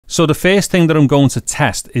So the first thing that I'm going to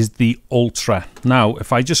test is the Ultra. Now,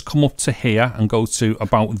 if I just come up to here and go to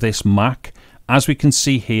about this Mac, as we can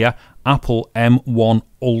see here, Apple M1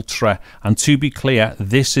 Ultra, and to be clear,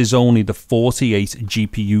 this is only the 48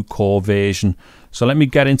 GPU core version. So let me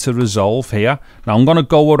get into Resolve here. Now I'm going to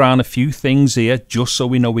go around a few things here just so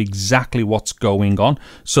we know exactly what's going on,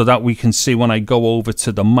 so that we can see when I go over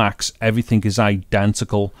to the Macs, everything is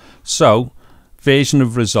identical. So version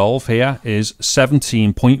of Resolve here is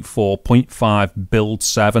 17.4.5 build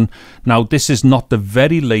 7. Now this is not the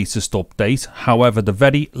very latest update, however the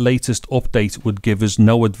very latest update would give us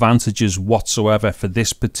no advantages whatsoever for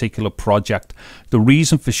this particular project. The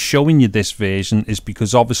reason for showing you this version is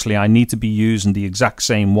because obviously I need to be using the exact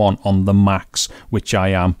same one on the Macs, which I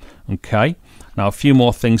am. Okay, now a few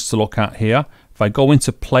more things to look at here. If I go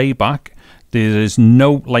into playback, there is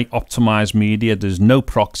no like optimized media, there's no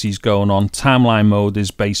proxies going on. Timeline mode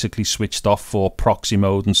is basically switched off for proxy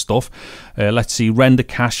mode and stuff. Let's see, render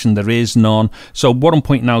caching, there is none. So what I'm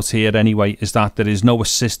pointing out here anyway is that there is no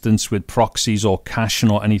assistance with proxies or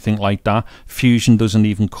caching or anything like that. Fusion doesn't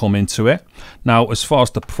even come into it. Now as far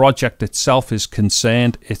as the project itself is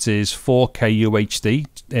concerned, it is 4K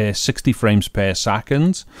UHD, 60 frames per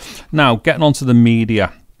second. Now getting onto the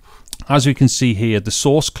media, as we can see here, the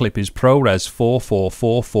source clip is ProRes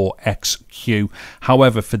 4444XQ.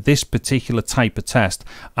 However, for this particular type of test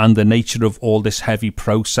and the nature of all this heavy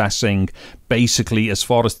processing, basically as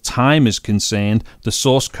far as time is concerned, the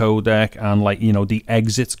source codec and like, you know, the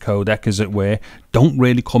exit codec as it were, don't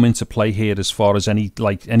really come into play here as far as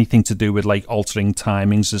anything to do with like altering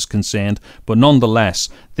timings is concerned. But nonetheless,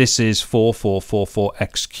 this is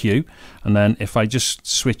 4444XQ. And then if I just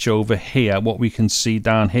switch over here, what we can see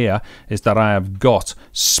down here is that I have got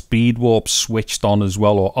speed warp switched on as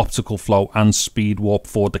well, or optical flow and speed warp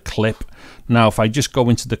for the clip. Now if I just go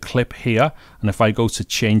into the clip here, and if I go to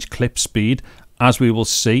change clip speed, as we will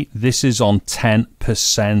see, this is on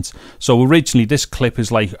 10%. So originally this clip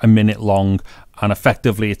is like a minute long, and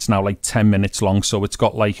effectively it's now like 10 minutes long, so it's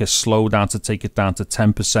got like a slowdown to take it down to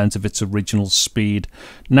 10% of its original speed.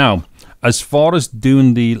 Now as far as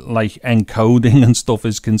doing the like encoding and stuff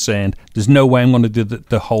is concerned, there's no way I'm going to do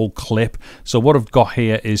the whole clip. So what I've got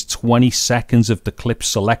here is 20 seconds of the clip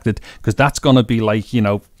selected, because that's going to be like, you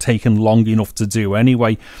know, taken long enough to do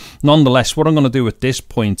anyway. Nonetheless, what I'm going to do at this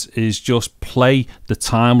point is just play the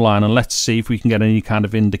timeline, and let's see if we can get any kind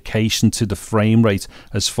of indication to the frame rate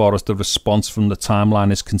as far as the response from the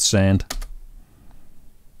timeline is concerned.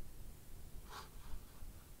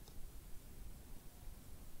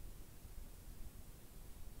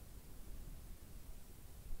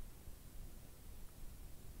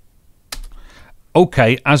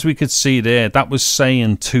 Okay, as we could see there, that was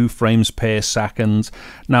saying 2 frames per second.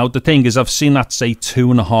 Now the thing is, I've seen that say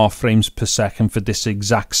 2.5 frames per second for this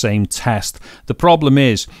exact same test. The problem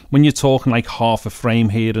is, when you're talking like half a frame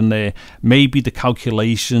here and there, maybe the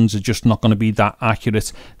calculations are just not going to be that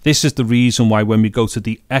accurate. This is the reason why when we go to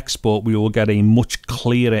the export, we will get a much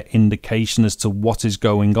clearer indication as to what is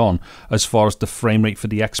going on as far as the frame rate for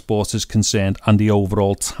the export is concerned and the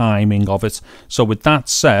overall timing of it. So with that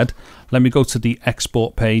said, let me go to the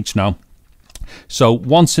export page now. So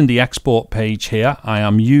once in the export page here, I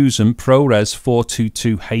am using ProRes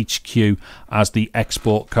 422HQ as the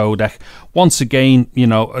export codec. Once again, you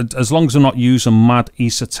know, as long as I'm not using mad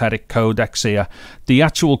esoteric codecs here, the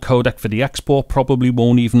actual codec for the export probably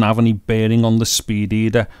won't even have any bearing on the speed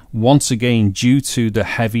either. Once again, due to the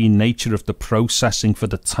heavy nature of the processing for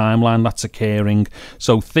the timeline that's occurring.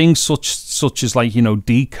 So things such as like, you know,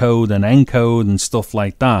 decode and encode and stuff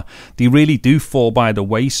like that, they really do fall by the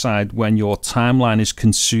wayside when your timeline is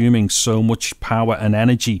consuming so much power and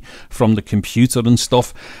energy from the computer and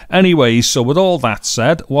stuff. Anyways, so with all that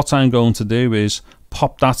said, what I'm going to do is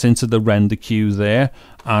pop that into the render queue there,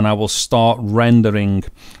 and I will start rendering.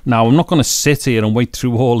 Now I'm not going to sit here and wait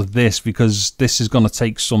through all of this because this is going to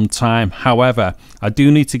take some time. However, I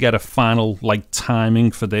do need to get a final like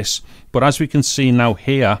timing for this. But as we can see now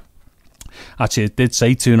here, actually it did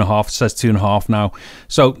say 2.5, it says 2.5 now.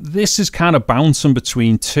 So this is kind of bouncing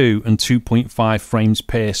between 2 and 2.5 frames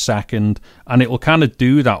per second, and it will kind of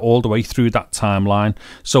do that all the way through that timeline.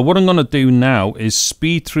 So what I'm going to do now is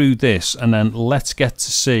speed through this, and then let's get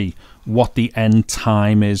to see what the end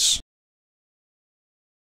time is.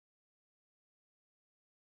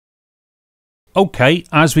 Okay,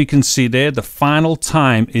 as we can see there, the final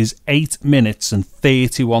time is 8 minutes and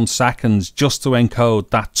 31 seconds just to encode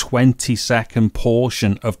that 20-second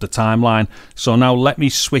portion of the timeline. So now let me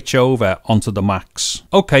switch over onto the Macs.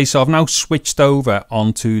 Okay, so I've now switched over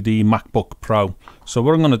onto the MacBook Pro. So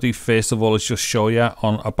what I'm going to do first of all is just show you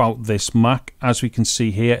on about this Mac. As we can see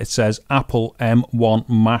here, it says Apple M1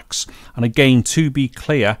 Max, and again, to be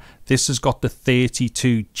clear, this has got the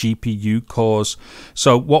 32 GPU cores.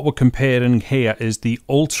 So what we're comparing here is the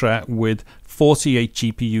Ultra with 48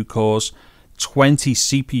 GPU cores, 20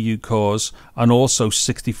 CPU cores, and also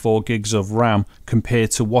 64 gigs of RAM,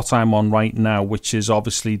 compared to what I'm on right now, which is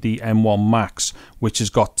obviously the M1 Max, which has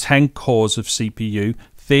got 10 cores of CPU,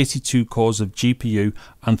 32 cores of GPU,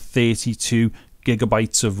 and 32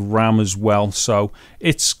 gigabytes of RAM as well. So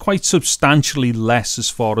it's quite substantially less as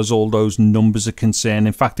far as all those numbers are concerned.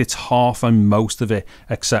 In fact, it's half on most of it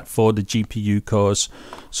except for the GPU cores.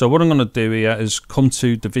 So what I'm going to do here is come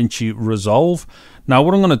to DaVinci Resolve. Now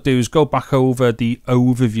what I'm going to do is go back over the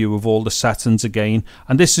overview of all the settings again,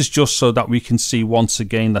 and this is just so that we can see once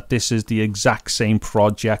again that this is the exact same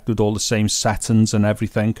project with all the same settings and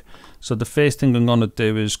everything. So the first thing I'm going to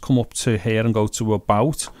do is come up to here and go to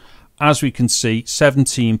About. As we can see,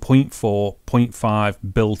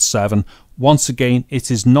 17.4.5 build 7. Once again, it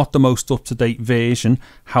is not the most up-to-date version.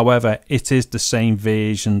 However, it is the same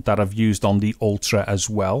version that I've used on the Ultra as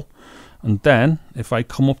well. And then if I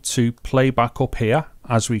come up to playback up here,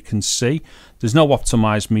 as we can see, there's no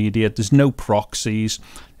optimized media, there's no proxies,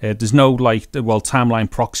 there's no timeline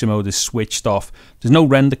proxy mode is switched off, there's no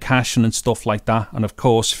render caching and stuff like that, and of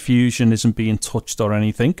course Fusion isn't being touched or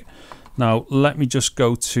anything. Now let me just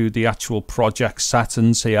go to the actual project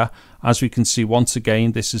settings here. As we can see, once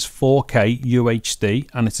again, this is 4K UHD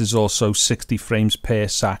and it is also 60 frames per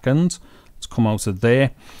second. Let's come out of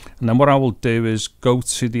there, and then what I will do is go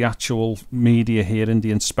to the actual media here in the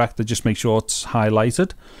inspector, just make sure it's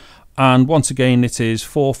highlighted, and once again it is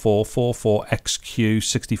 4444XQ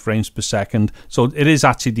 60 frames per second. So it is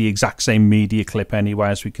actually the exact same media clip anyway,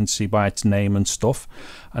 as we can see by its name and stuff.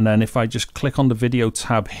 And then if I just click on the video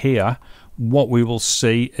tab here, what we will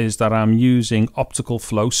see is that I'm using optical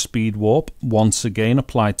flow speed warp once again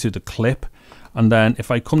applied to the clip. And then if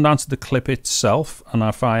I come down to the clip itself, and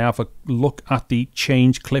if I have a look at the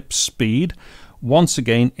change clip speed, once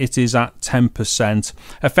again it is at 10%.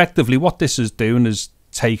 Effectively what this is doing is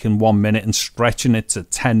taking 1 minute and stretching it to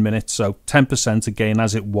 10 minutes, so 10% again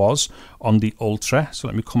as it was on the Ultra. So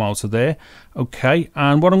let me come out of there. Okay,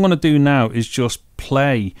 and what I'm going to do now is just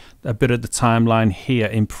play a bit of the timeline here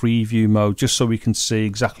in preview mode, just so we can see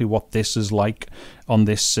exactly what this is like on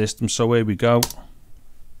this system. So here we go.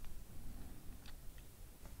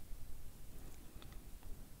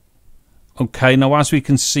 Okay, now as we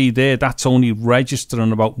can see there, that's only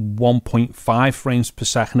registering about 1.5 frames per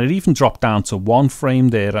second. It even dropped down to 1 frame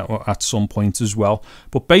there at some point as well.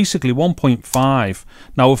 But basically 1.5.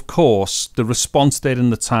 Now, of course, the response there in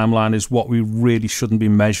the timeline is what we really shouldn't be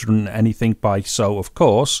measuring anything by. So, of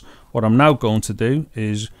course, what I'm now going to do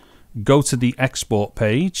is go to the export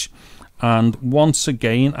page. And once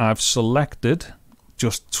again, I've selected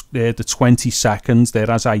just the 20 seconds there,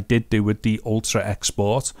 as I did do with the Ultra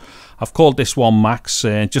export. I've called this one Max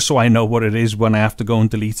just so I know what it is when I have to go and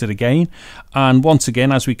delete it again. And once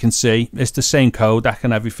again, as we can see, it's the same codec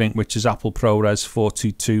and everything, which is Apple ProRes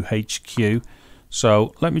 422HQ.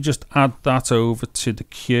 So let me just add that over to the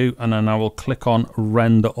queue, and then I will click on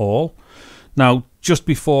render all. Now, just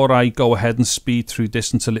before I go ahead and speed through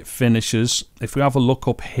this until it finishes, if we have a look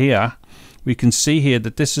up here, we can see here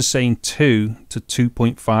that this is saying 2 to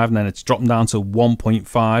 2.5, and then it's dropping down to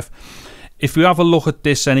 1.5. If we have a look at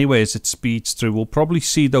this anyway as it speeds through, we'll probably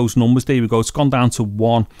see those numbers. There we go, it's gone down to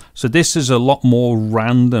 1. So this is a lot more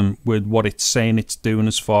random with what it's saying it's doing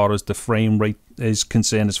as far as the frame rate is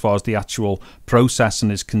concerned, as far as the actual processing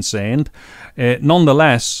is concerned.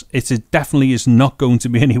 Nonetheless, it definitely is not going to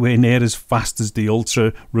be anywhere near as fast as the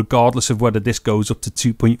Ultra, regardless of whether this goes up to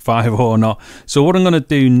 2.5 or not. So what I'm going to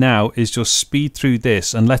do now is just speed through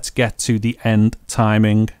this, and let's get to the end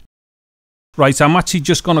timing. Right, I'm actually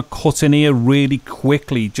just going to cut in here really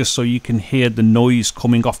quickly just so you can hear the noise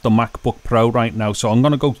coming off the MacBook Pro right now. So I'm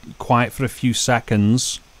going to go quiet for a few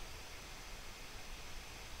seconds.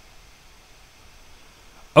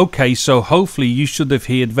 Okay, so hopefully you should have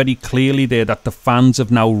heard very clearly there that the fans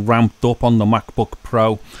have now ramped up on the MacBook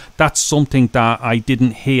Pro. That's something that I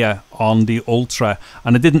didn't hear on the Ultra,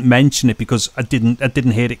 and I didn't mention it because I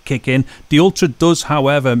didn't hear it kick in. The Ultra does,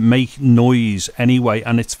 however, make noise anyway,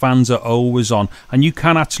 and its fans are always on, and you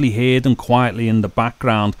can actually hear them quietly in the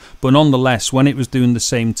background. But nonetheless, when it was doing the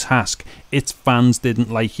same task, its fans didn't,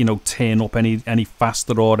 like, you know, turn up any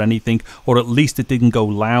faster or anything, or at least it didn't go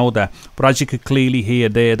louder. But as you could clearly hear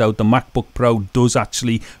there, though, the MacBook Pro does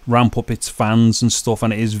actually ramp up its fans and stuff,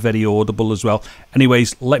 and it is very audible as well.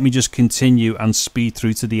 Anyways, let me just continue and speed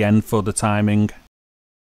through to the end for the timing.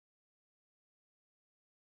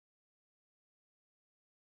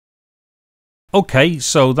 Okay,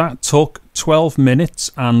 so that took 12 minutes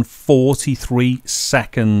and 43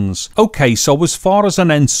 seconds. Okay, so as far as an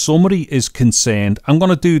end summary is concerned, I'm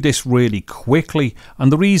going to do this really quickly, and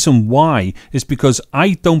the reason why is because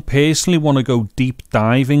I don't personally want to go deep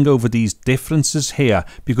diving over these differences here,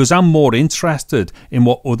 because I'm more interested in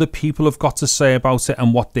what other people have got to say about it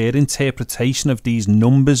and what their interpretation of these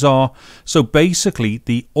numbers are. So basically,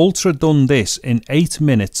 the Ultra done this in 8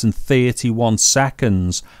 minutes and 31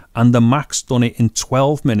 seconds, and the Max done it in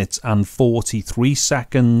 12 minutes and 43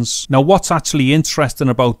 seconds. Now, what's actually interesting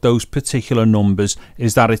about those particular numbers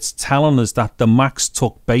is that it's telling us that the Max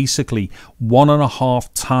took basically 1.5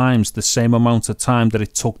 times the same amount of time that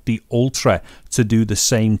it took the Ultra to do the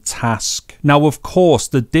same task. Now, of course,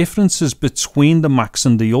 the differences between the Max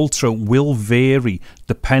and the Ultra will vary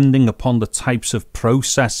depending upon the types of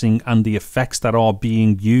processing and the effects that are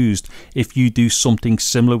being used if you do something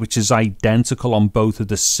similar which is identical on both of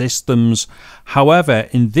the systems. However,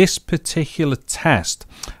 in this particular test,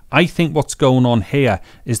 I think what's going on here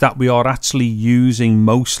is that we are actually using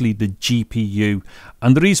mostly the GPU.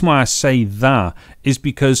 And the reason why I say that is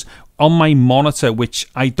because on my monitor, which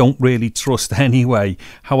I don't really trust anyway,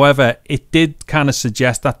 however, it did kind of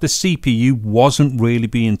suggest that the CPU wasn't really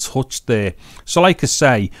being touched there. So like I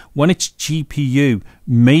say, when it's GPU,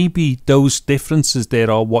 maybe those differences there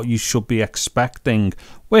are what you should be expecting.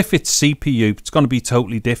 Well, if it's CPU, it's going to be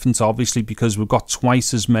totally different, obviously, because we've got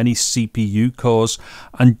twice as many CPU cores.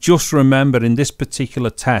 And just remember, in this particular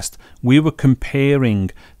test, we were comparing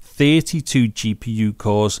 32 GPU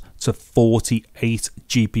cores to 48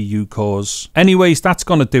 GPU cores. Anyways, that's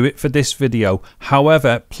going to do it for this video.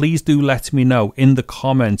 However, please do let me know in the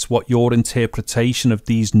comments what your interpretation of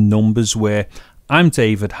these numbers were. I'm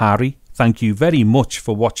David Harry. Thank you very much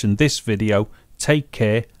for watching this video. Take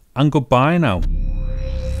care and goodbye now.